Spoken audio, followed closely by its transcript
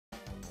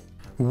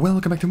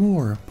Welcome back to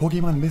more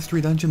Pokemon Mystery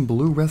Dungeon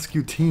Blue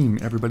Rescue Team,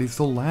 everybody.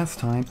 So last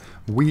time,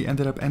 we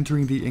ended up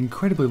entering the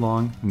incredibly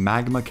long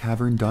Magma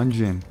Cavern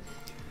dungeon.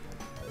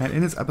 And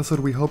in this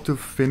episode, we hope to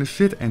finish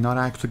it and not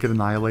actually get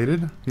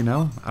annihilated. You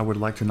know, I would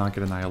like to not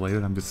get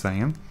annihilated, I'm just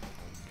saying.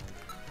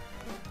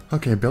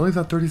 Okay, Belly's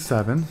at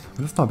 37. But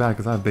that's not bad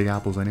because I have big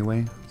apples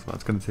anyway. So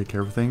that's going to take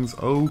care of things.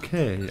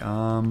 Okay,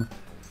 I'm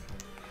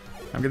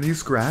going to use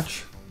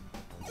Scratch.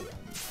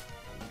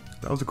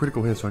 That was a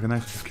critical hit, so I can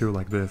actually just kill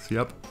like this.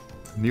 Yep.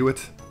 Knew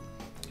it.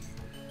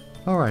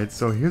 Alright,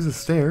 so here's the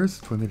stairs.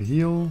 Do I need to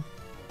heal?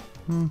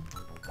 Not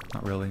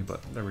really,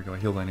 but there we go. I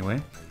healed anyway.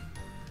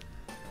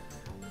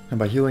 And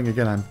by healing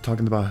again, I'm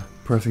talking about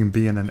pressing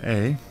B and then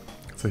A.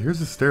 So here's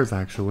the stairs,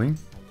 actually.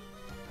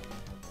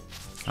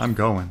 I'm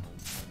going.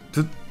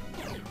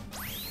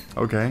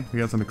 Okay, we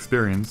got some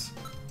experience.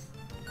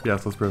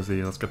 Yes, let's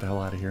proceed. Let's get the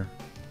hell out of here.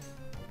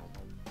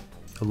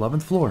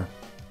 11th floor.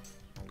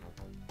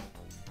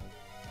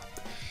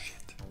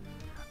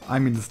 I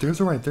mean, the stairs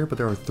are right there, but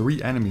there are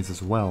 3 enemies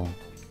as well.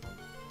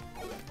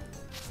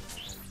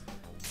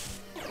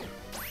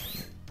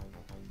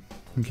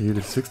 Okay, you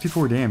did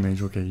 64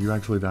 damage. Okay, you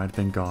actually died,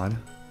 thank God.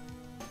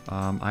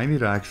 I need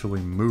to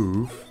actually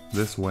move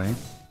this way.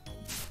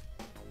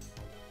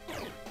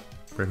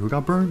 Wait, who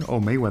got burned? Oh,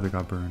 Mayweather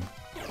got burned.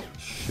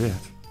 Shit.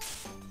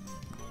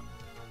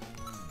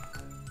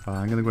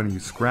 I'm gonna go ahead and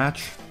use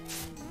Scratch.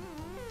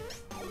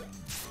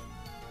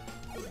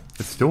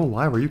 It's still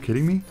alive, are you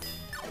kidding me?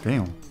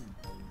 Damn.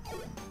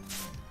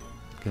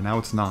 Okay, now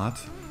it's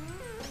not.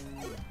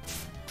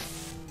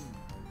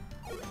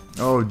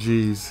 Oh,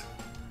 jeez.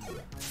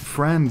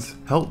 Friends,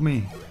 help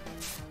me.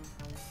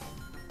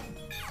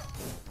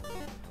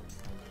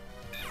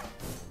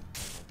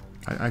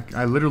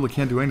 I literally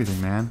can't do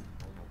anything, man.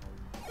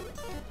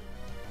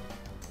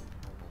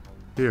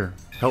 Here,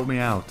 help me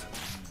out.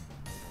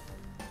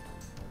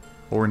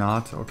 Or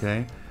not,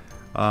 okay.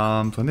 So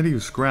I need to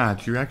use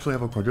Scratch. You actually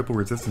have a quadruple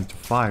resistance to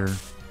fire.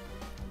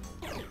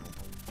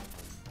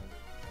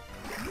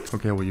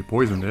 Okay, well, you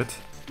poisoned it.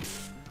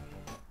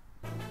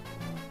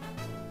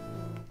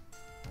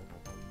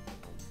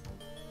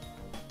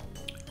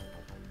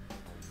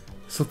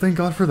 So thank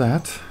God for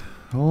that.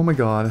 Oh my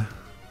God.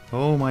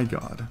 Oh my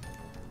God.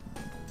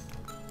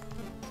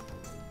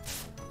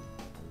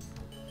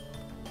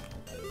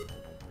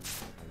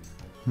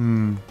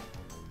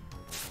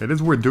 It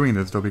is worth doing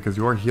this, though, because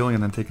you are healing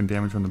and then taking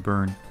damage from the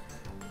burn.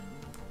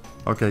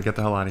 Okay, get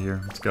the hell out of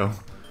here. Let's go.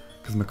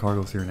 Because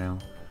McCardle's here now.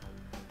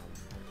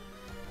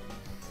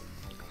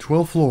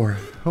 12th floor.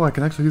 Oh, I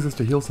can actually use this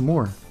to heal some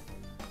more.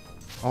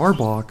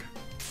 Arbok.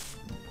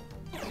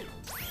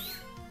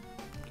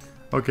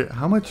 Okay,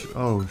 how much?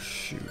 Oh,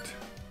 shoot.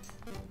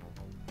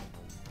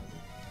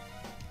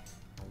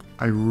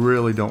 I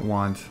really don't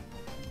want...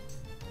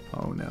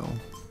 Oh, no.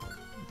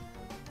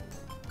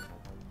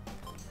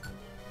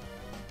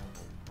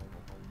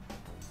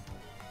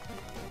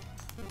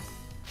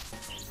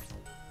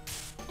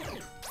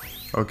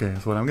 Okay,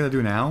 so what I'm gonna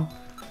do now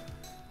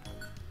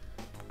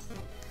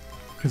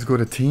is go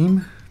to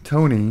Team,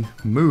 Tony,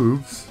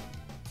 Moves,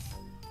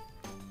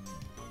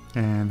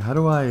 and how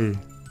do I...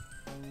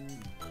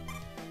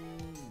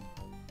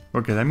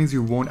 Okay, that means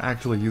you won't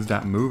actually use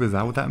that move, is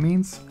that what that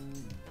means?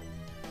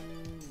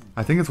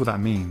 I think that's what that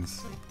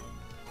means.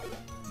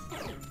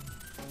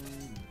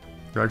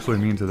 You're actually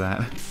immune to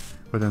that.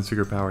 But then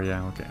secret power,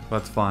 yeah, okay,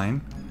 that's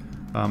fine.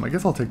 I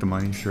guess I'll take the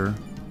money, sure.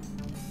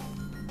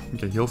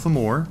 Okay, heal some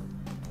more.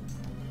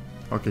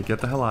 Okay, get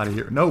the hell out of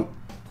here. No!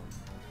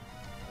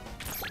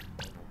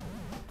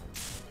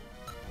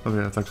 Okay,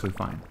 that's actually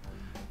fine.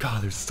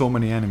 God, there's so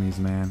many enemies,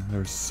 man.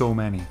 There's so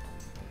many.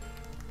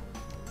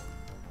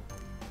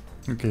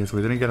 Okay, so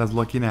we didn't get as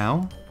lucky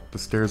now. The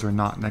stairs are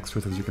not next to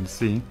us, as you can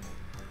see.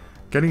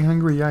 Getting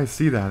hungry, yeah, I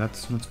see that.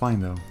 That's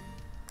fine, though.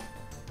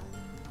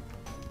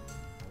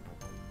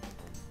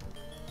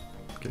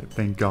 Okay,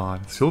 thank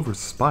God. Silver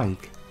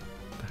Spike?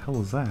 What the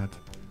hell is that?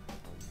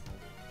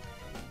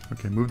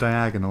 Okay, move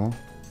diagonal.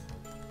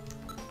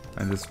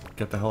 And just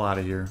get the hell out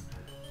of here.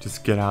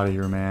 Just get out of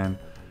here, man.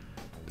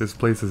 This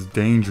place is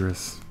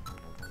dangerous.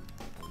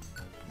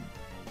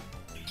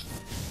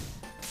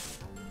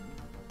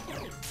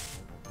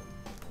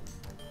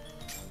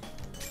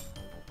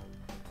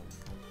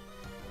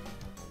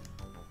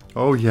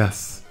 Oh,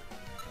 yes.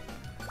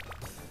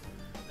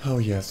 Oh,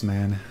 yes,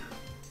 man.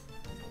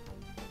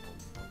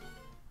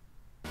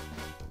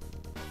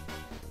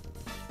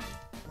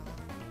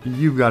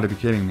 You've got to be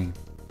kidding me.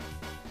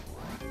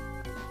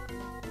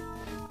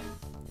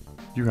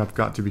 You have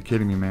got to be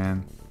kidding me,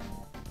 man.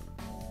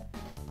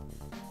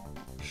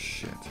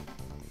 Shit.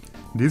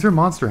 These are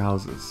monster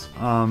houses.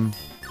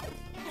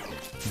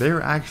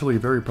 They're actually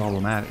very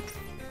problematic.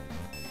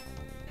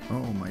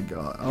 Oh my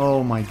God.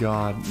 Oh my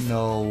God.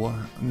 No.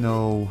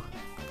 No.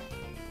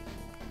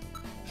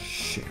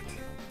 Shit.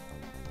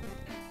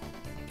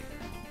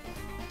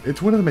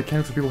 It's one of the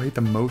mechanics that people hate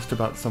the most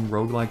about some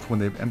roguelikes when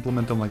they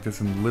implement them like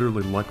this and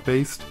literally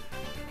luck-based.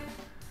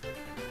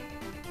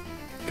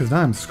 Because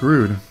now I'm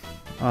screwed.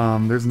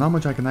 There's not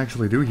much I can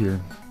actually do here.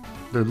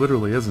 There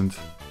literally isn't.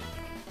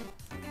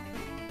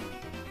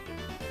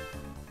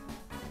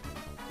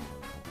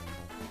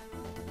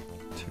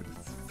 2,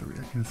 3.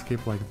 I can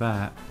escape like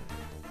that.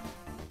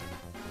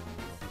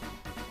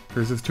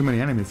 There's just too many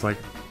enemies. Like,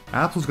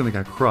 Apple's gonna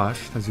get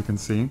crushed, as you can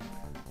see.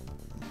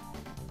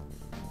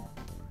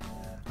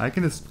 I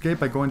can escape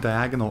by going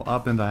diagonal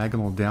up and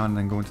diagonal down and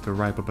then going to the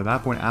right, but by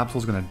that point,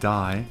 Apple's gonna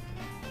die.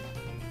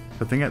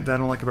 The thing that I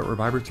don't like about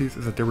Reviver Seeds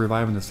is that they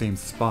revive in the same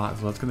spot,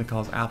 so that's gonna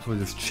cause Apple to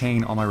just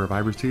chain all my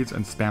Reviver Seeds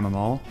and spam them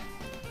all,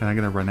 and I'm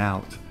gonna run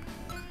out.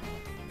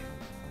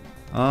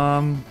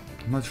 I'm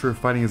not sure if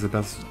fighting is the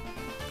best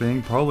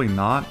thing. Probably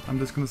not, I'm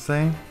just gonna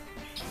say.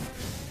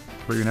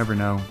 But you never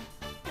know.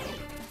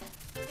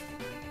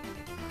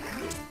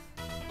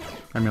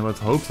 I mean, let's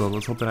hope so.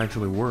 Let's hope that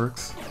actually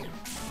works.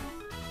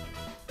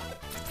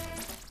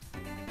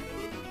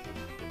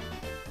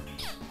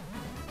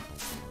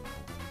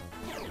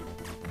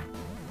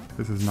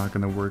 This is not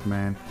gonna work,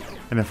 man.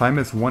 And if I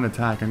miss one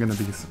attack, I'm gonna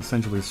be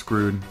essentially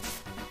screwed.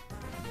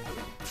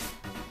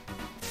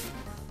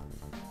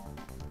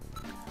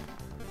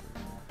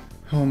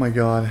 Oh my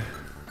god.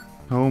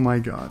 Oh my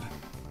god.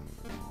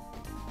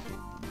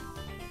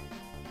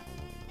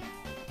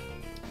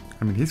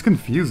 I mean, he's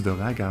confused though,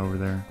 that guy over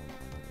there.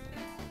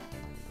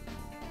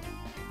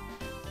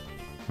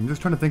 I'm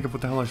just trying to think of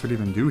what the hell I should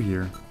even do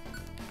here.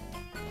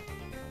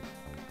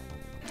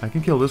 I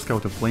can kill this guy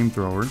with a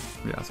flamethrower.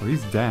 Yeah, so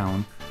he's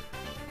down.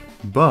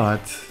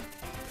 But...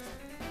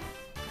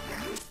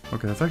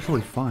 okay, that's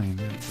actually fine.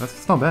 Yeah,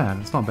 that's not bad.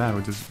 It's not bad,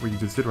 what you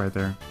just did right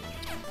there.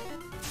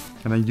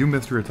 And then you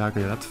missed your attack.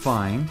 Yeah, that's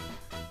fine.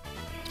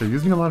 They're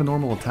using a lot of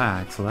normal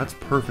attacks, so that's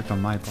perfect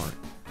on my part.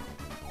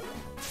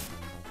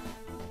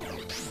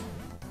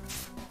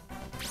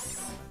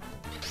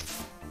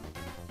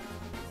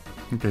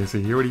 Okay, so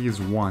he already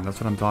used one. That's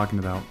what I'm talking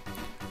about.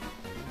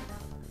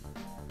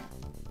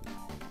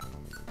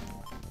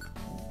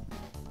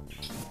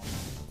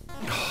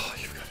 Oh,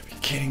 you've got to be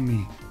kidding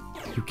me.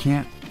 You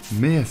can't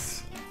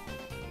miss.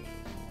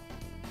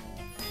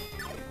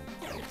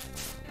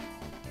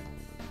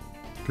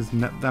 Because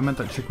that meant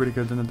that chick really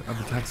could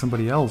have attacked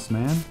somebody else,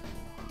 man.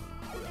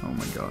 Oh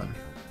my god.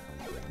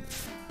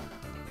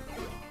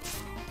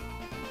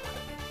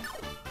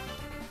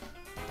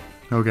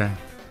 Okay.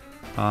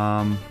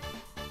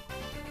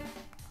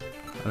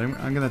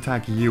 I'm gonna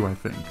attack you, I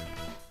think.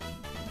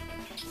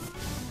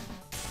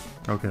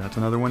 Okay, that's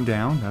another one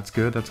down. That's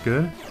good, that's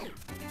good.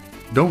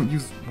 Don't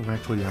use... oh,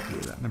 actually, you have to do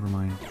that. Never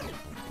mind.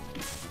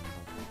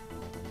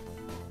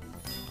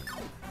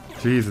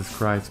 Jesus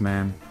Christ,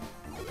 man.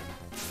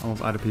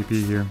 Almost out of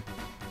PP here.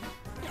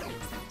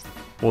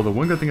 Well, the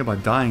one good thing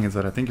about dying is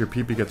that I think your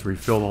PP gets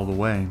refilled all the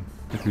way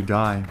if you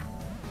die.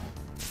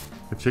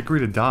 If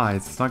Chikorita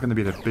dies, it's not going to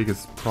be the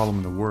biggest problem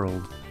in the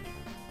world.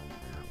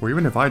 Or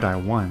even if I die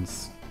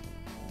once.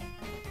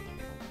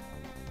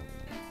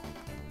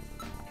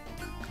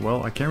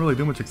 Well, I can't really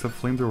do much except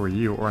flamethrower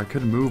you, or I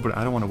could move, but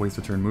I don't want to waste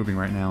a turn moving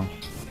right now.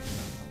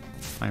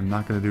 I am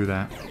not going to do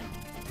that.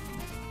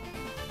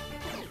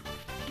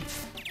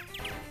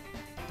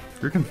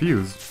 You're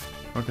confused.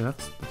 Okay,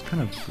 that's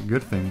kind of a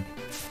good thing.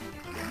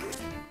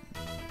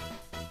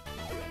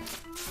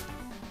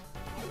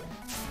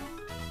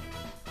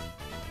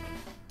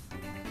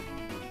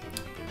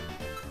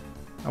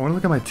 I want to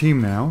look at my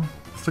team now.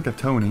 Let's look at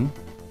Tony.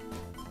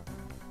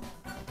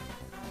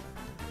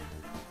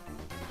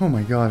 Oh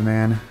my god,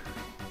 man.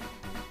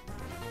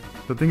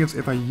 The thing is,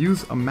 if I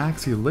use a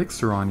max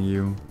elixir on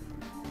you,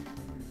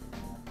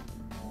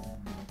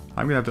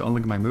 I'm gonna have to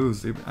unlink my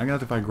moves. I'm gonna have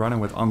to fight Groudon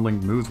with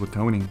unlinked moves with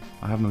Tony.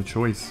 I have no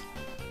choice.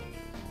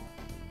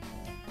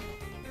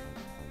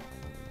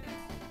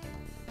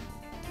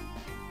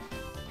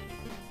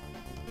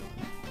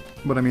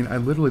 But I mean, I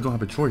literally don't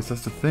have a choice,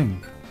 that's the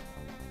thing.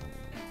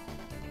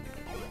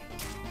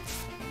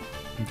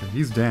 Okay,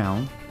 he's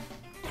down.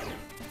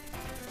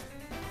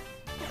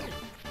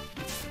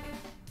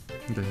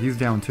 Okay, he's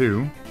down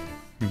too.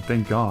 I mean,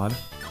 thank God.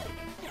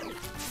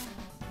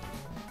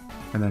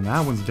 And then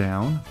that one's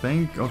down.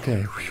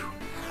 Okay, whew.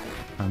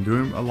 I'm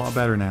doing a lot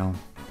better now.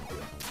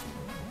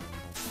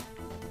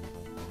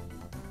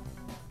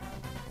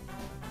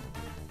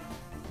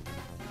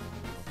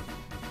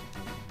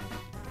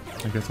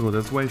 I guess we'll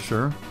go this way,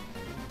 sure.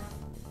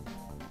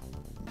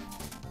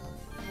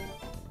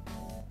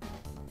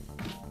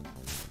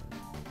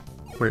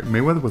 Wait,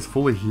 Mayweather was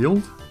fully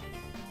healed?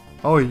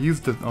 Oh, he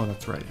used it. Oh,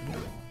 that's right. Yeah.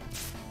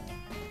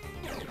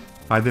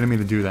 I didn't mean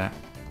to do that.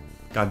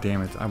 God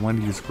damn it. I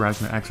wanted to use Scratch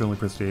and I accidentally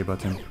pressed the A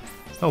button.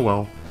 Oh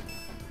well.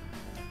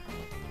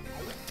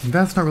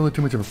 That's not really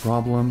too much of a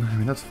problem. I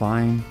mean, that's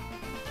fine.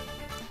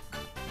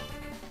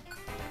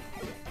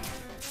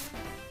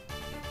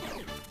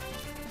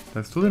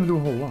 That still didn't do a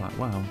whole lot.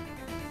 Wow.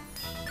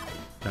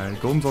 Okay,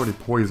 Golden's already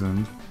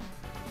poisoned.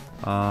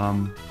 I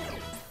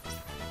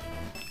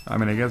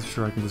mean, I guess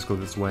sure I can just go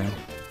this way.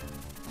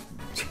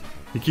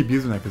 You keep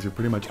using that because you're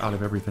pretty much out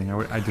of everything.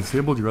 I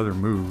disabled your other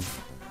move.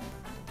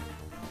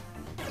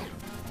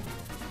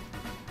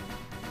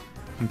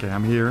 Okay,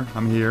 I'm here.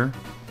 I'm here.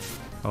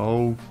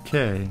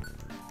 Okay.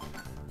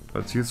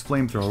 Let's use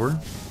flamethrower.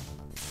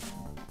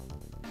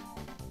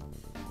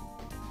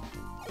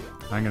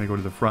 I'm gonna go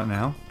to the front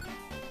now.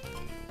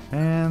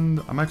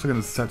 And I'm actually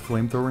gonna set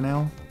flamethrower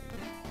now.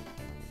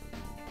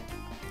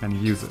 And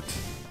use it.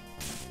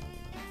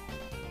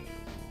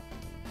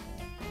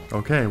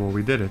 Okay, well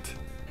we did it.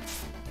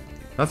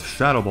 That's a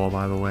Shadow Ball,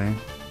 by the way.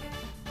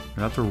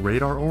 That's a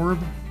radar orb?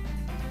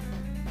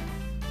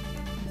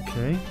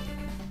 Okay.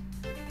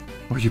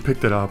 Oh, you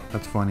picked it up.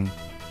 That's funny.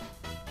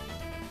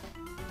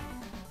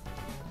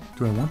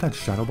 Do I want that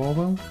Shadow Ball,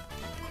 though?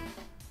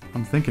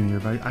 I'm thinking here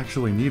if I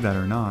actually need that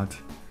or not.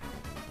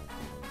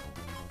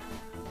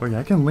 Oh yeah,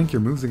 I can link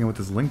your moves again with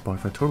this link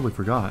box. I totally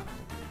forgot.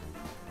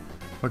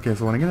 Okay,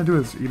 so what I'm gonna do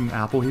is eat an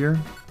apple here.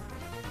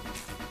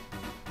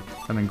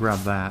 And then grab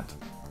that.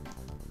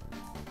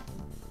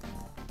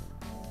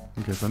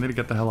 Okay, so I need to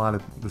get the hell out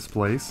of this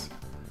place.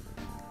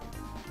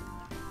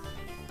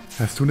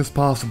 As soon as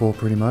possible,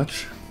 pretty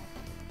much.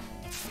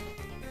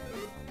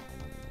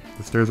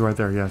 The stairs are right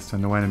there, yes,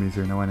 and no enemies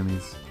here, no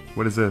enemies.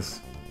 What is this?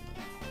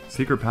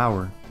 Secret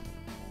power.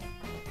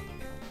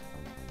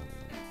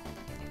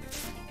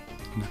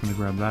 I'm just gonna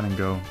grab that and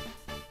go.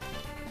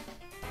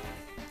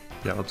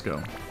 Yeah, let's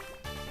go.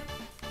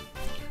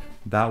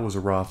 That was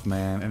rough,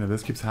 man. And if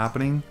this keeps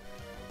happening,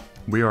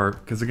 we are...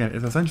 Because again,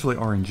 it's essentially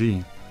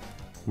RNG.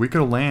 We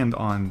could land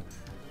on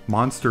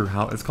monster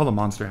house. It's called a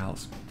monster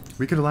house.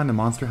 We could land in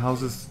monster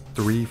houses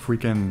 3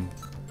 freaking,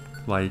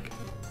 like,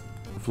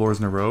 floors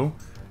in a row.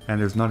 And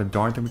there's not a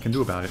darn thing we can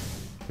do about it.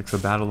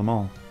 Except battle them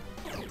all.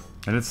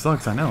 And it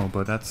sucks, I know,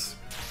 but that's...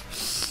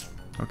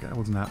 Okay, that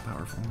wasn't that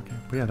powerful. Okay,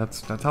 but yeah,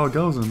 that's how it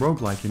goes in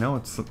roguelike, you know?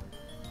 It's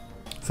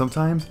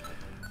sometimes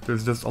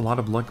there's just a lot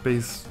of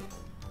luck-based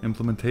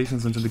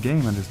implementations into the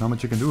game, and there's not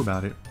much you can do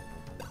about it.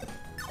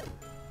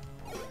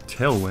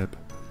 Tail Whip.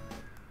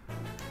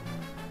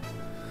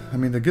 I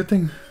mean,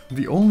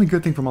 the only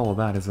good thing from all of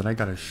that is that I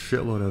got a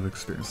shitload of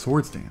experience.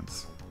 Swords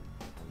Dance.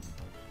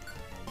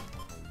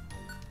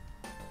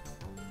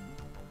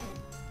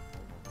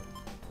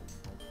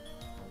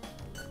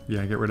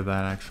 Yeah, get rid of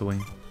that, actually.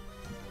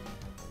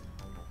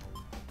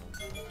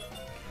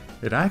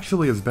 It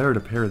actually is better to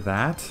pair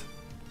that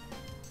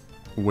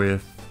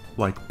with,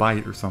 like,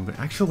 Bite or something.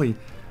 Actually,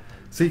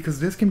 see, because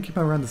this game came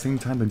out around the same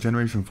time that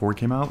Generation 4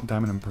 came out,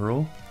 Diamond and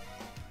Pearl.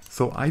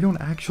 So I don't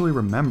actually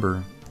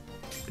remember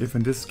if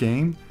in this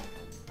game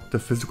the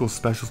physical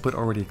special split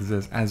already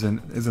exists. As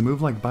in, is a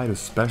move like Bite a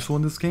special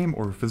in this game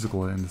or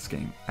physical in this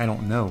game? I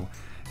don't know.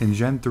 In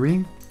Gen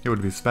 3, it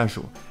would be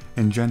special.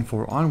 In Gen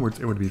 4 onwards,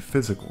 it would be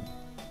physical.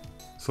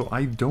 So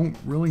I don't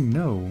really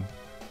know.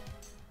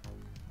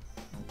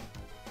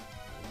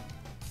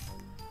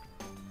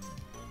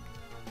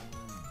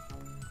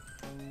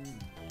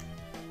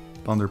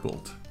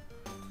 Thunderbolt.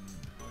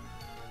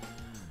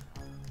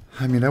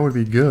 I mean, that would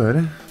be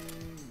good.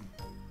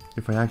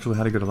 If I actually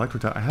had a good electro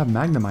type. I have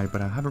Magnemite,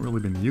 but I haven't really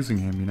been using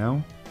him, you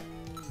know?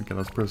 Okay,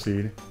 let's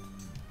proceed.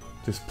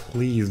 Just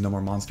please, no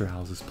more monster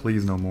houses.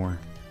 Please, no more.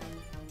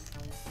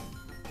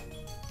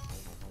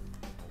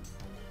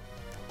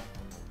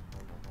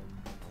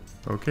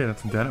 Okay,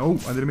 that's dead. Oh,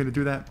 I didn't mean to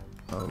do that.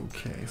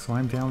 Okay, so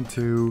I'm down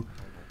to...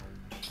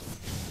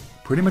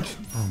 pretty much...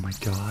 Oh my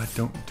god,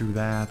 don't do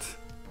that.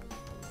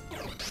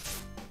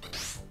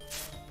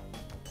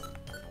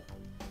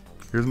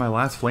 Here's my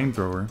last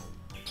flamethrower.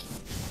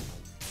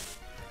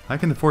 I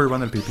can afford to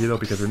run the PP though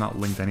because they're not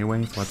linked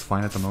anyway, so that's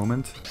fine at the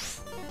moment.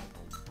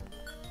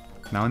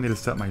 Now I need to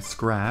set my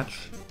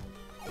scratch.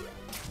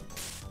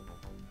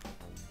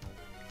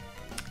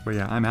 But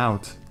yeah, I'm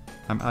out.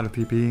 I'm out of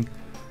PP.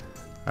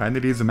 I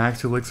need to use the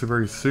max elixir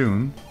very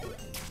soon.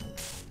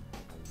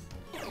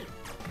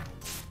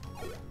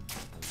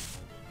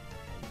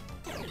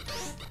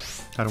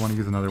 I don't want to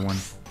use another one.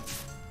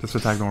 Just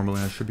attack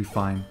normally, I should be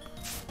fine.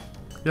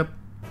 Yep.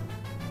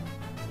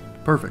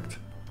 Perfect.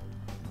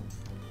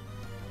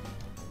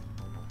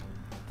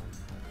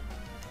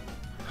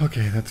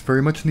 Okay, that's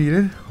very much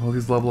needed. All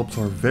these level ups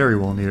are very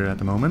well needed at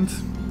the moment.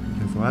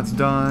 Okay, so that's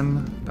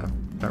done.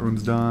 That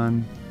room's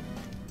done.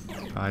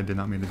 I did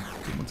not mean to do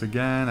it once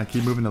again. I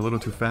keep moving a little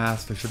too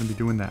fast. I shouldn't be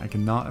doing that. I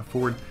cannot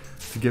afford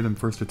to give them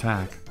first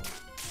attack.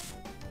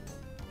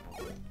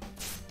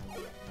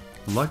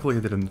 Luckily I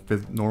did a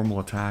normal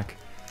attack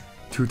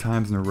 2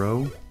 times in a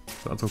row,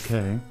 so that's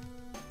okay.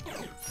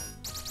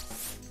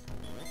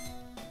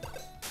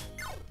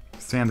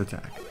 Sand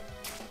attack.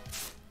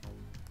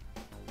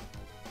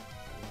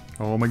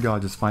 Oh my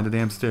god, just find the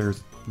damn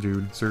stairs,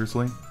 dude.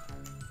 Seriously?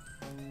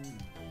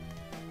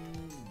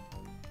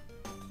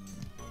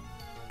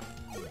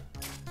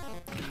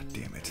 God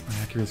damn it. My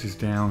accuracy's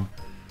down.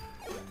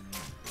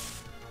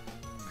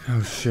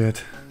 Oh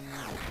shit.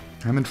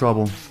 I'm in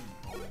trouble.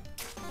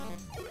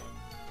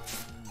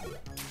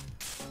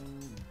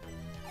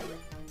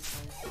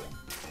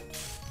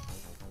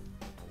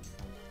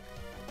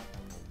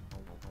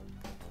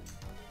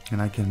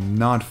 And I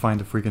cannot find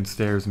the freaking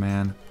stairs,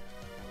 man.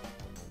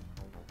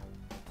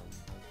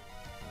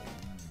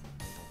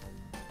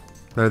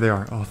 There they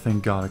are. Oh,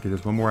 thank God. Okay,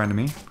 there's one more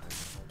enemy.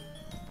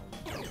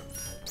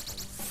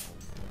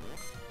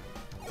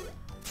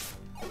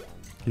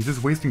 He's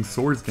just wasting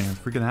swords dance,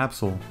 freaking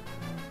Absol.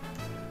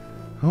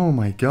 Oh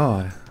my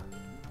god.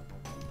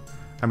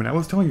 I mean, I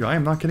was telling you, I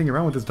am not kidding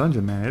around with this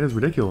dungeon, man. It is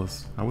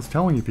ridiculous. I was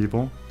telling you,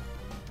 people.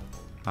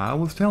 I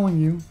was telling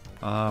you.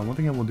 One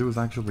thing I will do is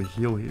actually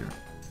heal here.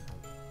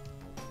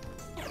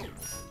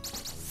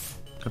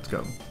 Let's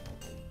go.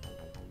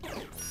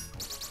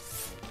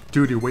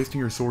 Dude, you're wasting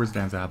your swords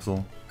dance,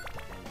 Absol.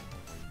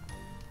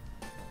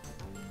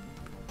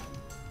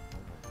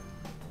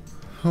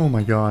 Oh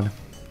my god.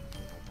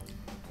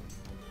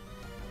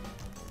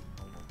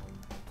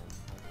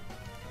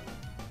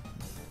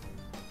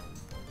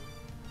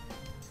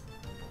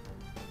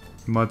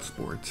 Mud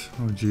sport.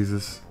 Oh,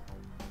 Jesus.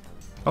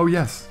 Oh,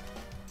 yes.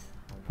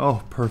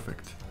 Oh,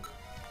 perfect.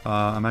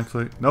 I'm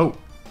actually... No!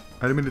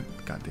 I didn't mean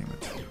to... God damn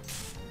it.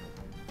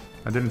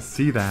 I didn't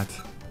see that.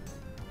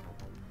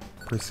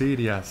 Proceed,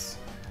 yes.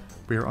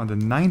 We are on the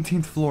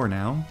 19th floor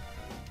now.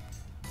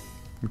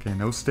 Okay,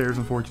 no stairs,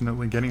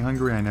 unfortunately. Getting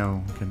hungry, I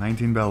know. Okay,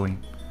 19 belly.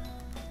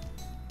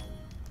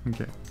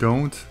 Okay,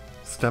 don't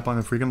step on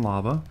the freaking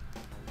lava.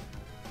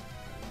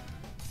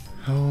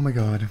 Oh my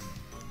god.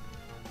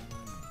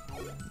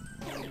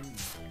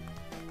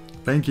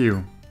 Thank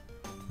you.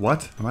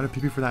 What? I'm out of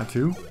PP for that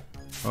too?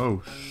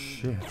 Oh,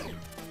 shit.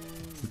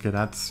 Okay,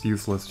 that's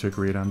useless,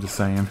 Chikorita, I'm just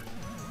saying.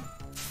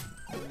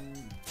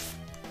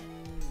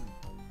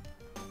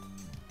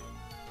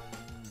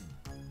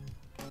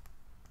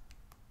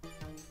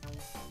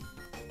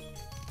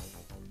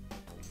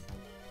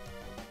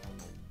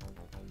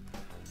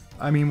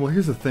 I mean, well,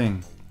 here's the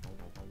thing.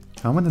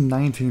 I'm on the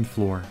 19th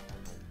floor.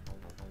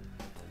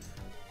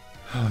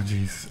 Oh,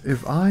 jeez.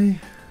 If I...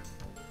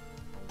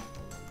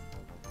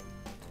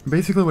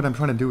 Basically, what I'm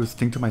trying to do is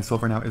think to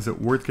myself right now, is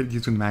it worth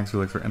using the Max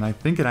Elixir? And I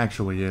think it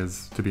actually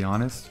is, to be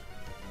honest.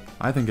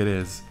 I think it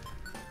is.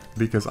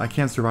 Because I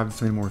can't survive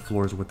this many more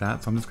floors with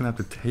that, so I'm just going to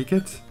have to take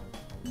it.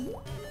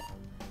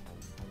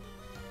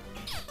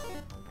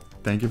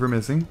 Thank you for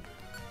missing.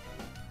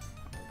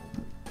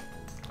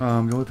 The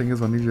only thing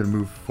is I need you to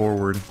move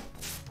forward.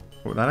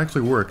 Oh, that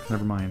actually worked.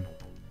 Never mind.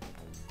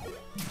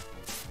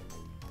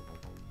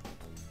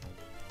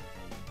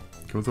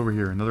 Goes over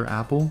here. Another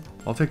apple?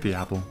 I'll take the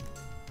apple.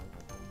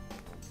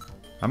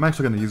 I'm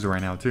actually going to use it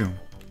right now, too.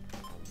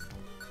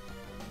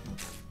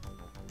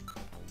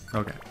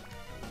 Okay.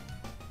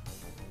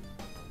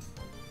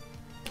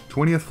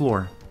 20th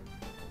floor.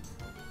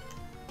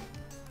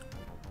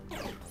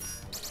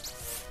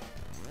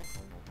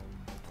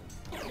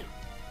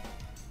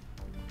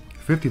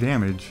 $50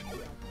 damage.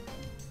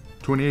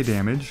 28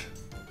 damage.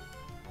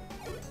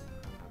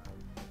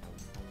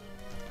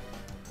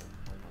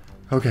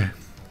 Okay.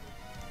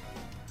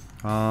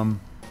 I'm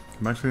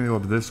actually going to go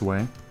up this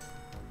way.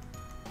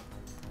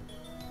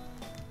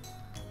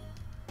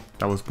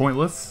 That was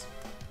pointless.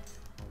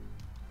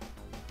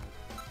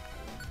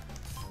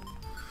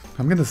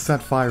 I'm gonna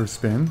set Fire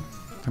Spin.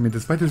 I mean,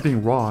 despite this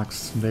being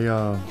rocks, they,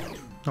 oh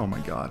my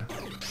god.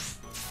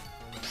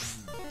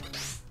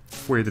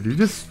 Wait, did you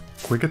just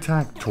quick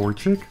attack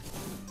Torchic?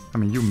 I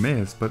mean, you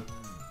missed, but...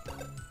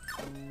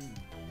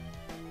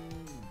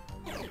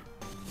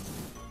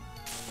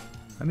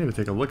 I need to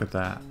take a look at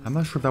that. I'm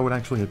not sure if that would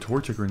actually hit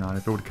Torchic or not,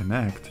 if it would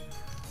connect.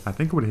 I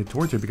think it would hit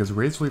Torchic because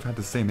Razor Leaf had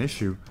the same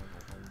issue.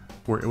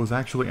 Where it was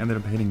actually ended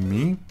up hitting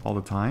me all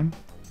the time.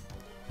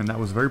 And that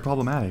was very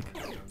problematic.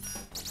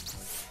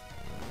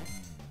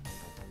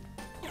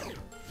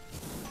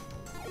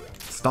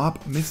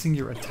 Stop missing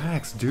your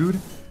attacks, dude.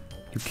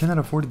 You cannot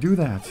afford to do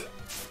that.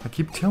 I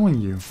keep telling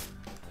you.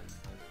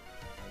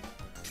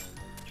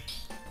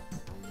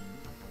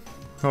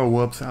 Oh,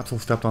 whoops. Absol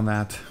stepped on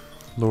that.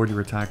 Lowered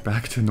your attack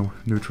back to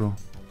neutral.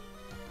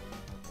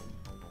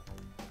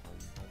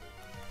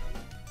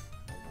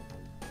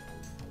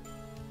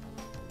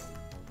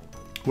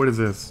 What is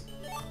this?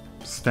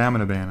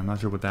 Stamina ban. I'm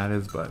not sure what that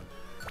is, but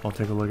I'll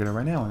take a look at it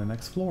right now on the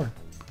next floor.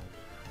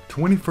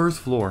 21st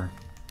floor.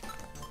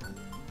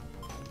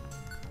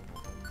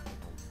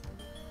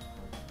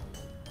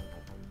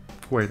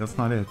 Wait, that's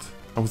not it.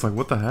 I was like,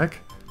 what the heck?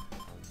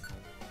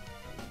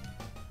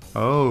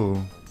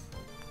 Oh.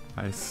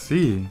 I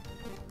see.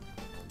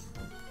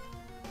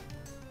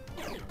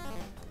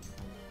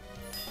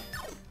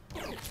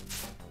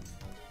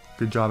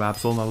 Good job,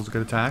 Absol. That was a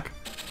good attack.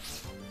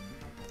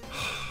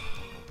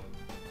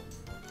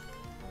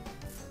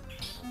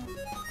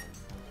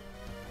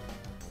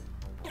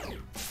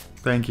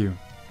 Thank you.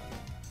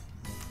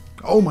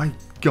 Oh my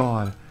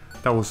god.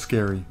 That was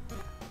scary.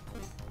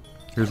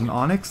 Here's an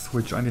Onyx,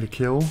 which I need to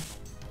kill.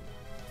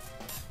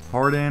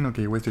 Harden.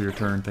 Okay, you wasted your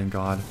turn, thank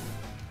god.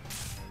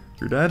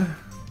 You're dead.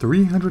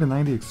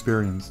 390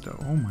 experience, though.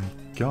 Oh my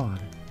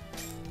god.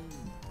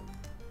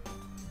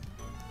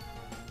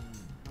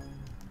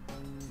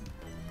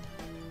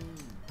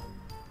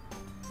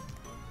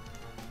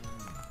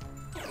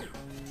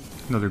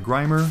 Another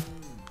Grimer.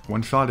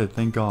 One-shotted,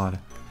 thank god.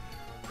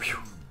 Whew.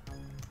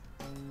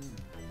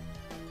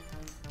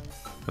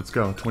 Let's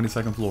go,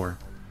 22nd floor.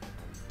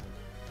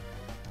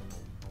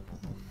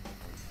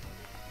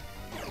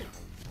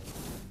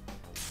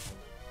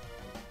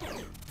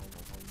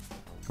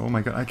 Oh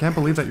my god, I can't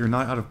believe that you're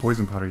not out of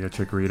poison powder yet,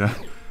 Chikorita.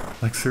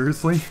 Like,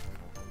 seriously?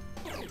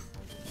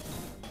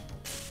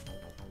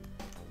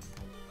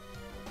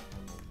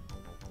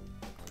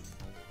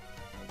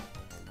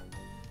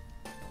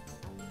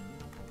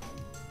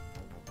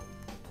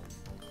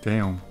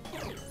 Damn.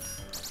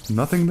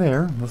 Nothing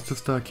there. Let's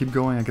just keep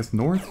going, I guess,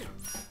 north?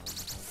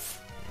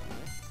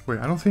 Wait,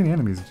 I don't see any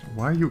enemies.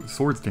 Why are you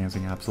swords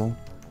dancing, Absol?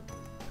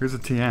 Here's a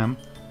TM.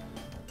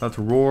 That's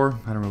Roar.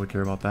 I don't really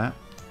care about that.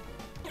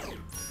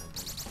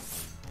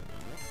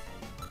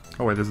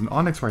 Oh wait, there's an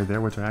Onyx right there,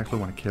 which I actually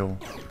want to kill.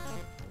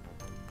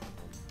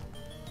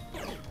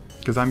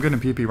 Because I'm good in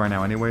PP right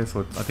now anyway,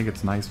 so I think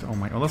it's nice to... Oh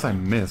my... Unless I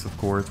miss, of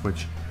course,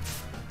 which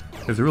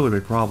is a really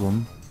big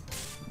problem.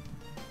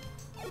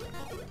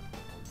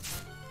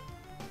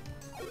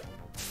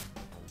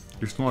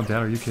 You're still not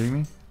dead? Are you kidding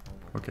me?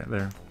 Okay,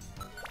 there.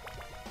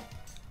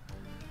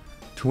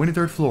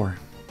 23rd floor.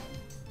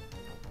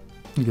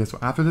 Okay, so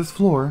after this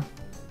floor,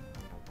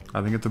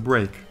 I think it's a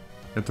break.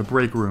 It's a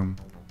break room.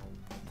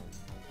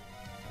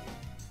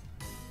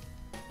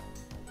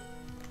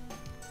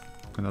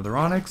 Another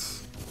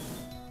Onyx.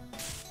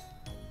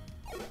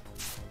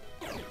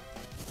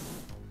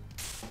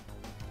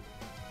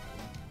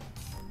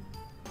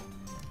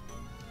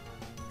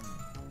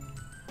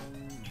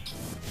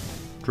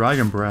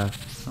 Dragon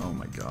Breath. Oh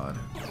my god.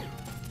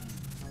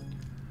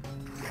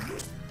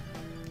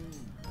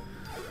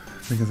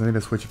 Because I need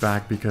to switch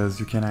back because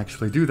you can't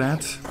actually do that.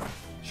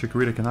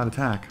 Chikorita cannot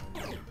attack.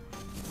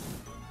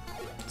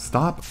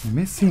 Stop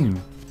missing.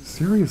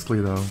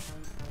 Seriously though.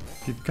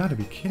 You've got to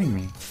be kidding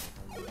me.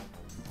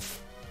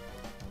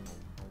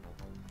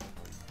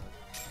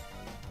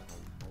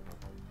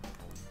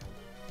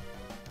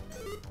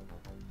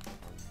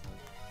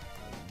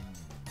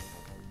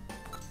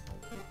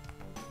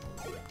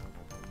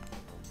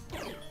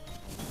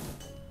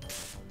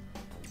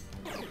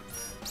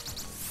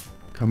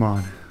 Come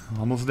on.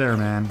 Almost there,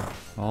 man.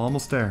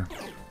 Almost there.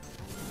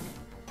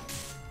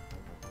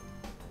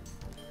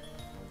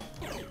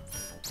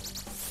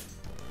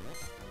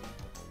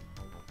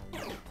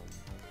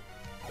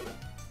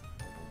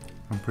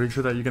 I'm pretty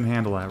sure that you can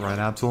handle that, right,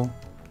 Absol?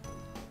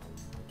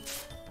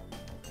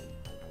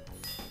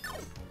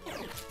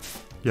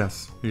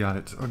 Yes, you got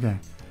it. Okay.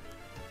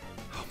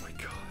 Oh my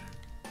god.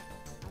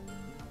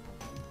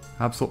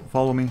 Absol,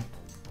 follow me.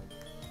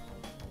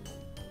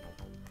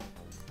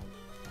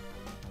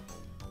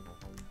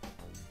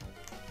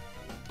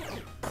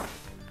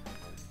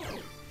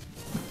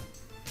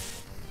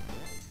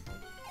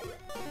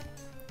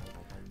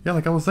 Yeah,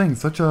 like I was saying,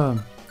 such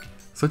a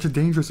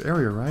dangerous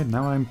area, right?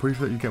 Now I'm pretty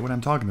sure that you get what I'm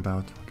talking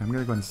about. Okay, I'm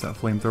gonna go and set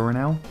flamethrower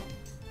now.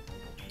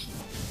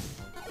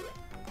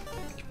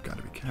 You've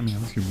gotta be kidding me,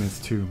 unless you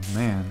missed too.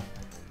 Man.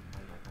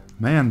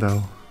 Man,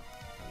 though.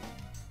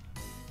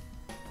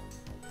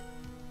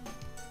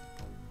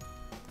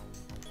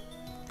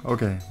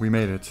 Okay, we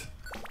made it.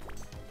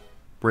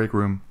 Break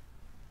room.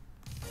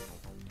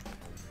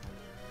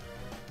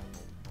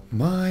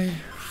 My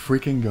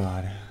freaking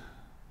god.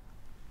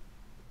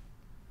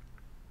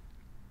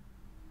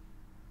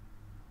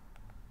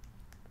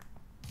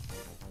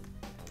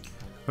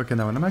 Okay,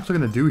 now what I'm actually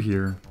gonna do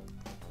here...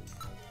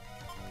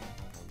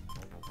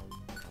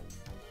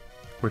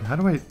 Wait, how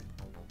do I...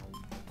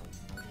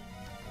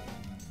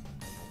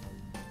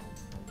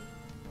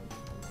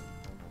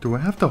 Do I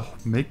have to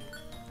make...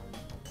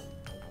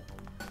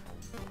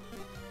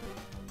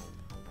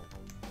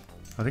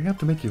 I think I have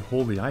to make you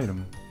hold the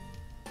item.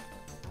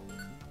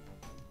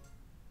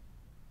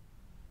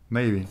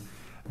 Maybe.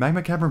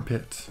 Magma Cavern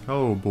Pit.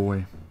 Oh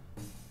boy.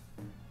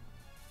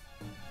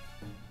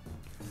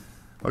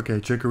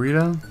 Okay,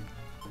 Chikorita,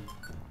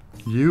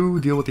 you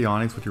deal with the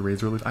Onyx with your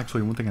Razor Leaf.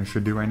 Actually, one thing I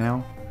should do right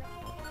now,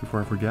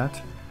 before I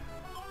forget,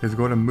 is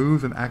go to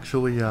moves and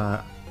actually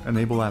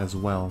enable that as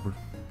well.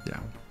 Yeah.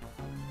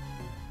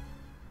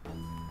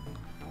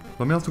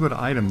 Let me also go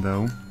to item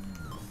though.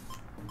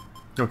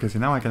 Okay, so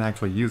now I can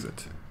actually use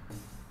it.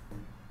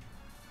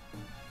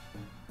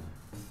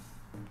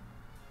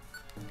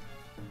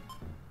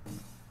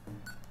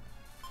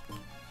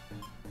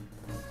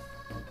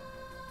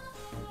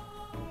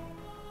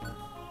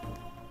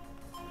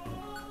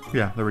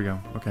 Yeah, there we go.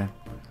 Okay.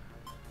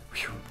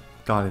 Whew.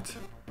 Got it.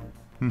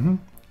 Mm-hmm.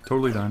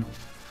 Totally done.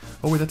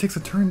 Oh wait, that takes a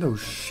turn though.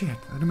 Shit.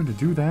 I didn't mean to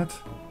do that.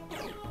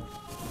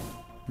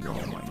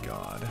 Oh my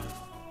god.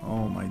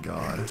 Oh my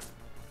god.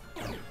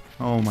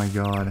 Oh my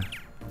god.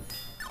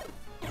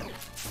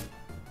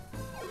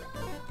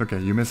 Okay,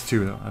 you missed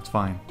two though. That's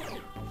fine.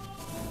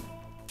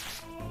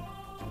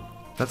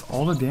 That's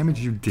all the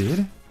damage you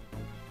did?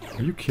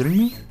 Are you kidding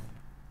me?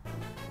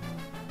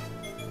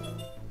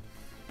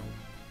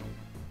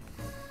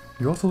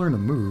 You also learned to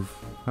move.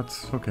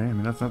 That's okay. I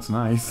mean, that's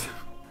nice.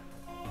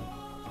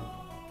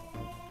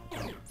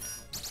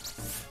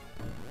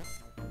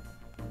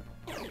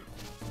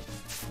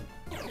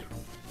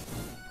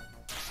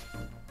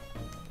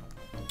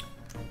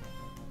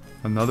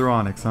 Another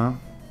Onyx, huh?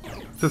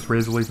 Just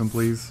Razor Leaf him,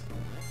 please.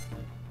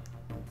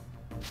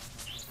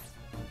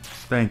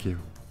 Thank you.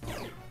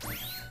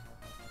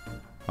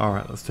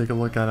 Alright, let's take a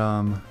look at,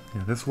 yeah,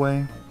 this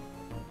way.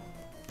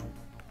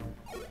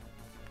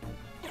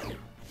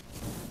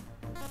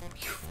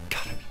 You've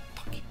gotta be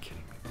fucking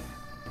kidding me,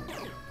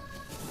 man.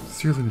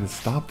 Seriously need to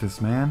stop this,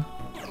 man.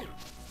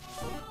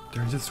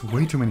 There are just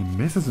way too many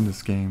misses in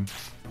this game.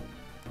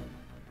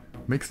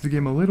 Makes the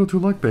game a little too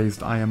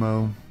luck-based,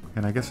 IMO.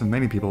 And I guess in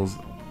many people's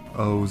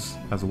O's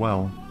as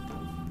well.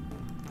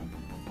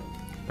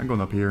 I'm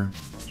going up here.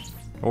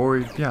 Or,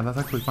 yeah, that's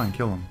actually fine,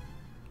 kill him.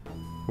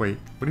 Wait,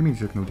 what do you mean you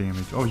took no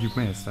damage? Oh, you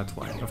missed, that's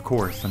why. Of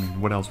course, I mean,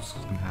 what else was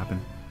going to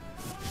happen?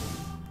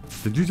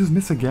 Did you just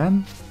miss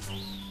again?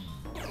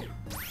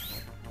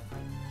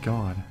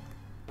 God.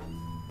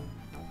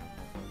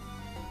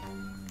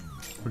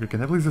 Okay,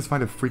 can I please just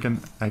find a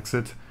freaking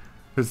exit?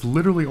 There's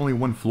literally only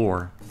one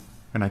floor,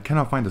 and I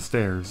cannot find the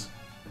stairs.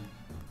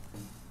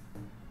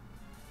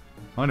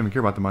 I don't even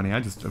care about the money, I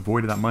just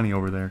avoided that money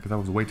over there because that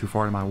was way too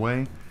far in my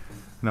way.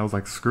 And I was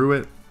like, screw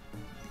it.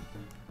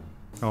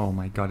 Oh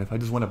my god, if I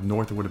just went up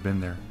north, it would have been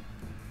there.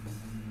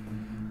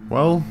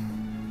 Well.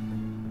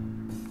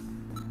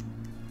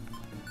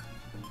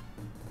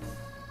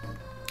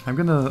 I'm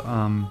gonna,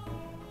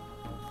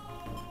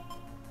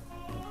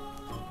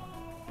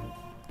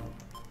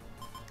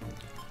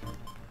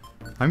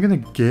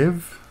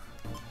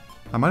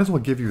 I might as well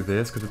give you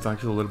this, because it's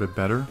actually a little bit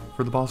better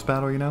for the boss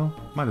battle, you know?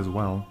 Might as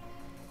well.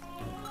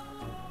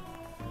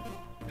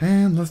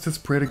 And let's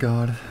just pray to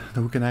God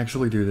that we can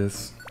actually do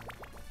this.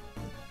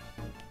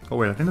 Oh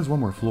wait, I think there's one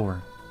more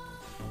floor.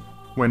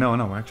 Wait, no,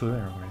 we're actually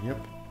there. Okay, yep.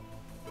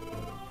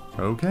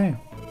 Okay.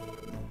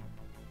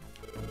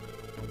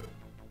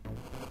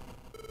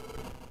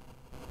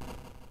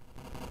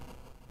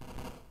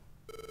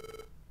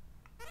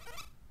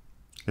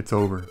 It's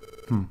over.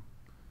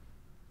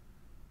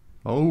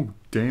 Oh,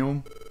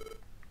 damn.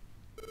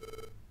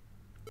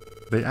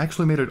 They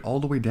actually made it all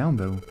the way down,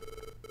 though.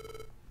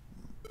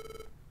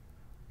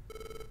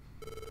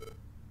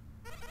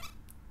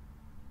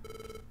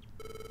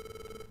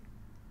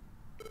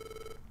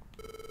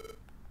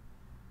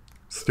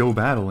 Still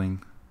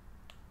battling.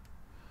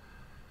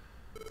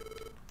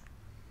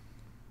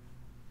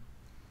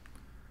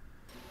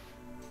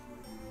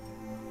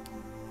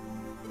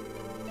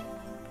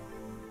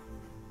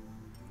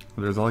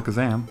 Well, there's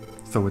Alakazam,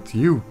 so it's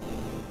you.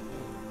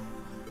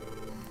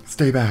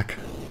 Stay back.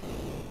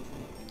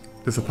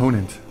 This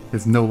opponent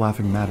is no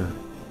laughing matter.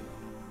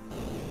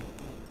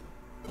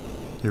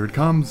 Here it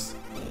comes.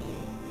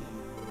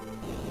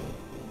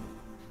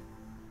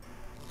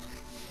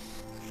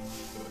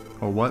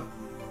 Oh, what?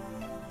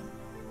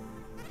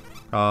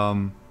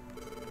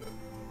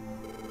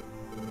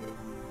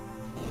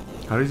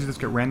 How did you just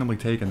get randomly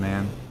taken,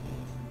 man?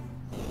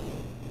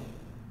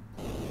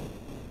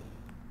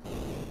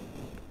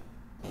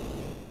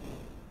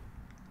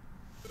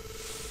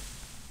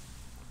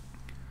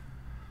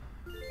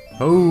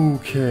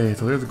 Okay,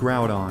 so there's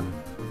Groudon.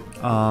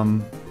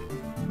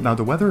 Now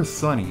the weather is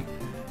sunny.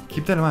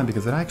 Keep that in mind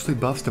because it actually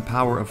buffs the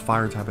power of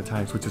fire type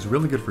attacks, which is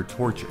really good for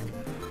Torchic.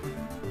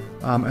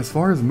 As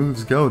far as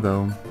moves go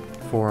though,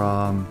 for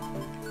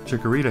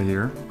Chikorita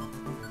here,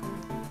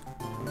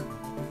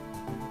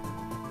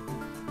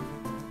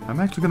 I'm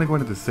actually gonna go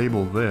ahead and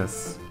disable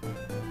this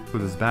for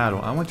this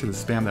battle. I want you to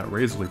spam that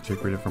Razor Leaf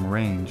Chikorita from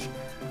range.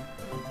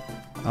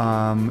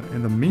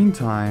 In the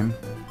meantime,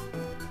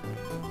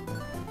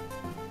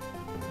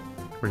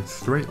 wait,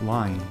 straight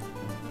line.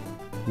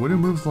 What do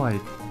moves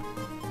like?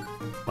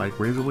 Like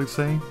Razor Leaf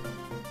say?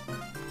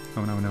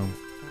 Oh no.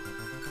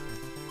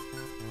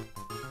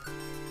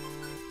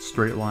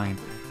 Straight line.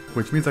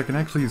 Which means I can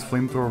actually use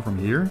Flamethrower from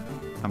here?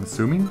 I'm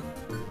assuming?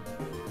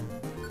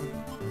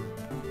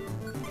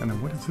 And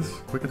then what is this?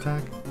 Quick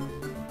attack?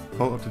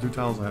 Oh, up to 2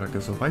 tiles ahead. Okay,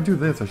 so if I do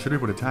this, I should be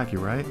able to attack you,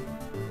 right?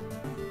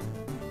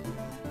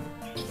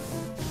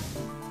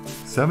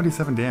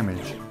 77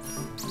 damage.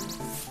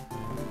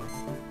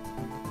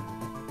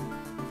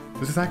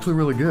 This is actually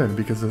really good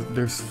because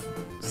there's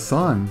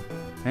Sun,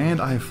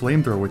 and I have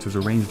Flamethrower, which is a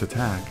ranged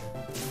attack.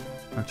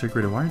 Now,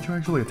 Chikorita, why aren't you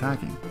actually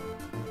attacking?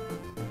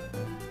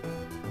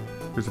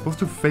 You're supposed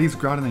to phase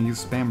Groudon and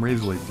use spam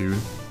Razor Leaf, dude.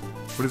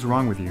 What is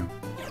wrong with you?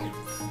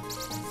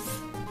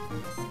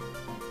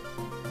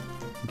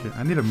 Okay,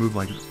 I need to move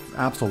like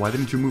Absol. Why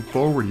didn't you move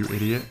forward, you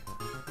idiot?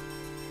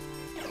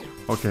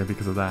 Okay,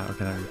 because of that.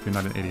 Okay, if you're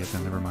not an idiot,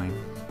 then never mind.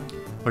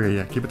 Okay,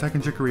 yeah, keep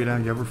attacking Chikorita.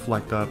 You have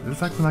Reflect Up. This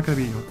is actually not going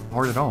to be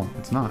hard at all.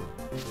 It's not.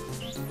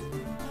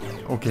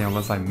 Okay,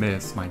 unless I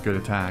miss my good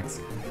attacks.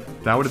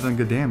 That would have done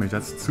good damage.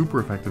 That's super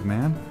effective,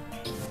 man.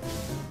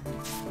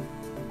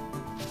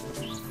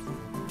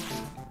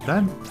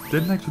 That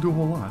didn't actually do a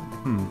whole lot.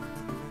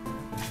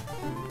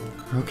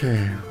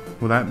 Okay,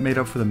 well that made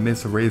up for the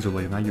miss of Razor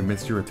Leaf. Now you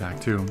missed your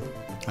attack too.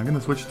 I'm gonna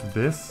switch to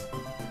this.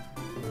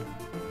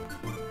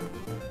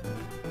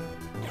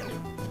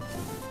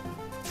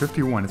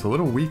 51, it's a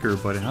little weaker,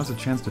 but it has a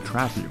chance to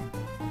trap you.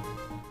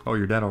 Oh,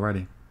 you're dead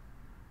already.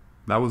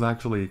 That was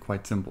actually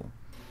quite simple.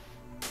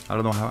 I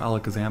don't know how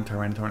Alakazam,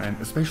 Tyranitar,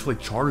 and especially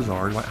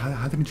Charizard,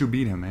 how didn't you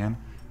beat him, man?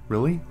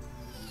 Really?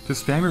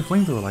 Just spam your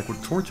Flamethrower like what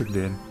Torchic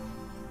did.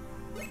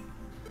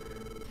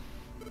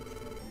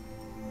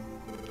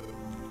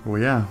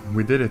 Well, yeah,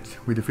 we did it.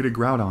 We defeated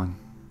Groudon.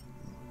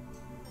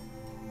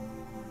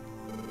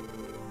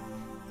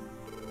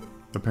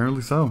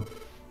 Apparently so.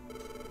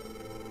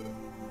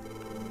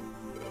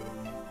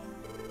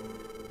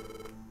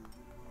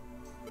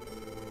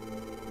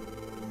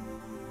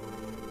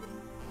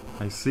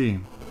 I see.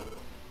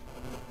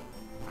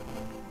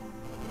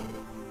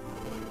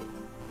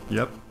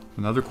 Yep,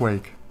 another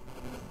quake.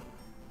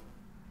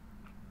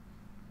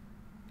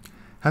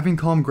 Having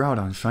calmed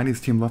Groudon, Shiny's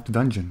team left the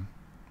dungeon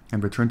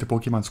and returned to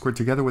Pokemon Square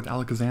together with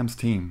Alakazam's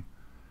team.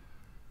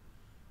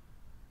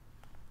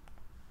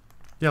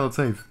 Yeah, let's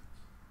save.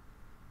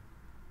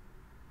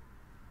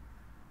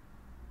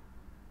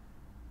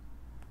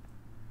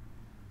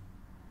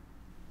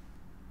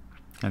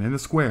 And in the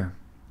square.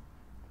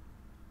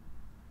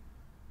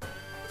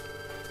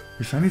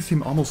 Is Shiny's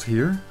team almost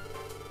here?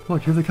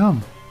 Look, here they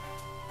come.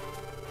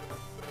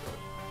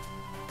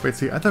 Wait,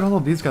 see, I thought all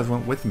of these guys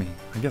went with me.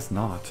 I guess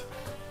not.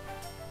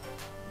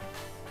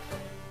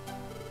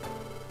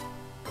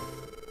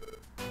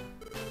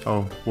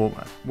 Oh, well,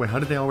 wait, how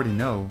did they already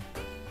know?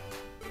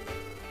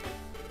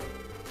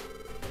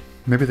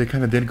 Maybe they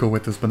kind of did go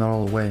with us, but not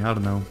all the way. I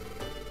don't know.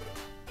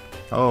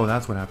 Oh,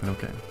 that's what happened.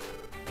 Okay.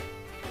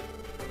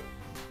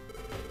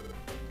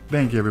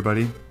 Thank you,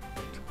 everybody.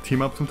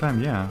 Team up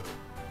sometime? Yeah.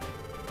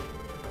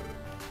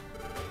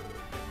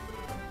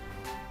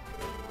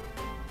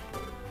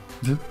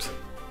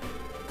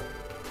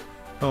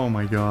 Oh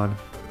my god.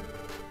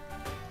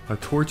 A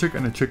Torchic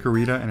and a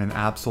Chikorita and an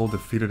Absol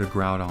defeated a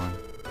Groudon.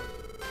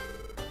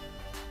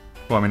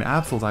 Well, I mean,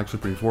 Absol's actually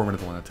pretty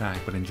formidable in attack,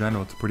 but in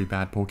general it's a pretty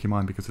bad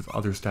Pokemon because its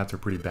other stats are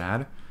pretty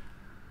bad.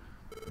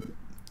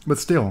 But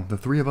still, the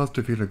three of us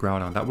defeated a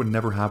Groudon. That would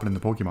never happen in the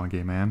Pokemon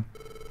game, man.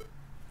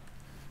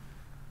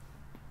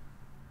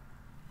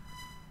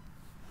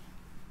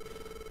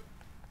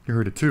 You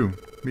heard it too.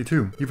 Me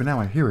too. Even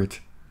now I hear it.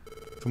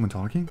 Someone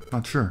talking?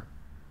 Not sure.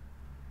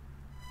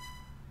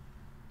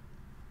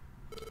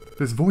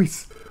 This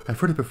voice! I've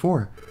heard it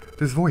before.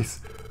 This voice.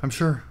 I'm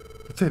sure.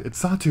 That's it.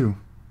 It's Satu.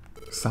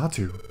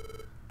 Satu?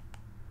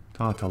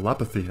 Ah,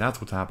 telepathy.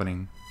 That's what's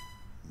happening.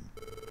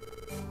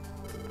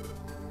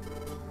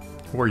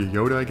 Who are you,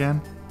 Yoda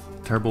again?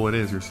 Terrible it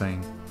is, you're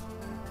saying.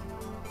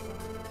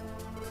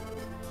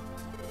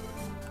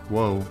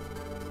 Whoa.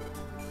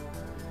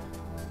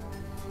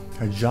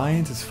 A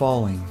giant is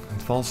falling.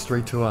 It falls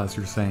straight to us,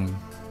 you're saying.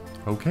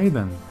 Okay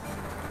then.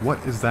 What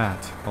is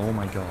that? Oh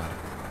my god.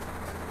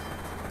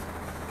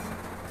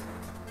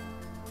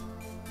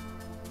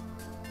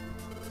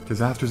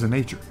 Disasters in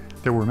nature.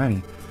 There were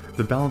many.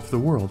 The balance of the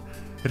world.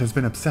 It has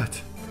been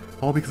upset.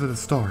 All because of the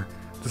star.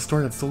 The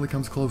star that slowly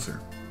comes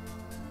closer.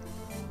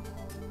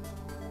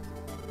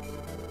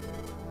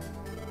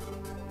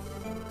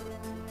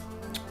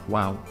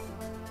 Wow.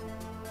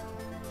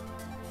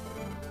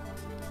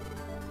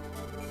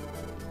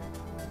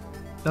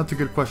 That's a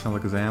good question,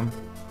 Alakazam.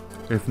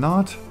 If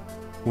not,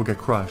 we'll get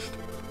crushed.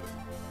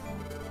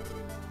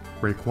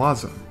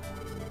 Rayquaza.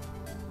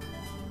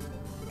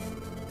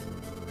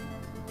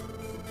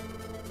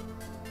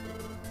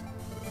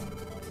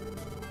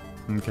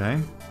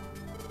 Okay.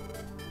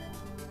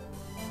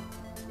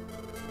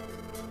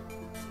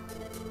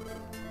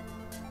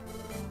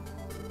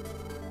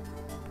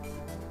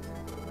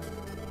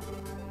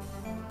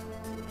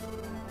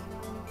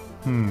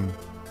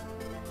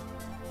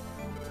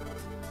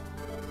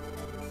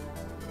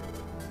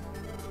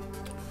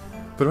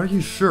 But are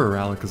you sure,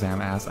 Alakazam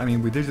asked? I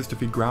mean, we did just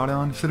defeat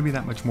Groudon. Shouldn't be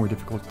that much more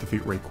difficult to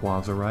defeat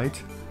Rayquaza,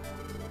 right?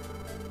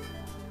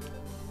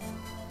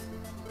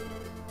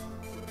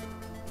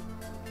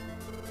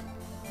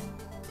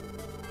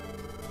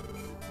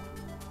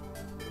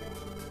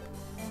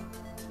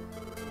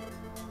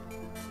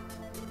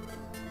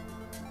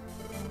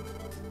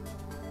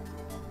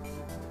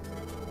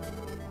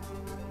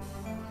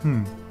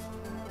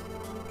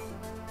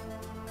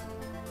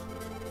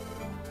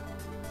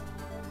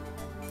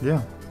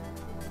 Yeah.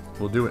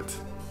 We'll do it.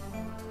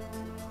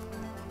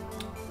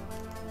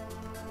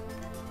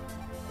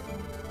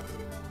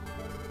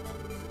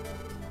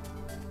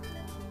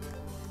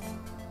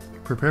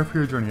 Prepare for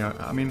your journey.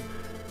 I mean,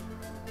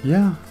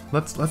 yeah,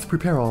 let's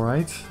prepare, all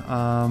right.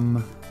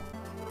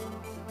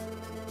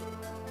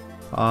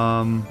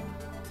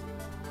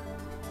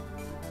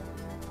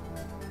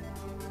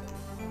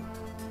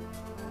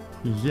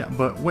 Yeah,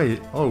 but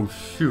wait. Oh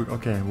shoot.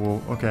 Okay.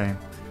 Well, okay.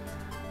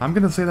 I'm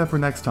gonna say that for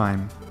next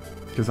time,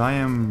 because I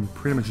am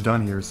pretty much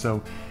done here.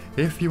 So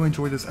if you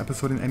enjoyed this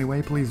episode in any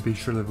way, please be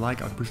sure to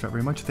like. I'd appreciate that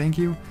very much. Thank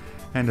you.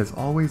 And as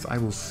always, I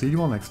will see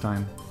you all next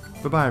time.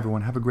 Bye-bye,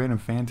 everyone. Have a great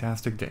and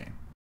fantastic day.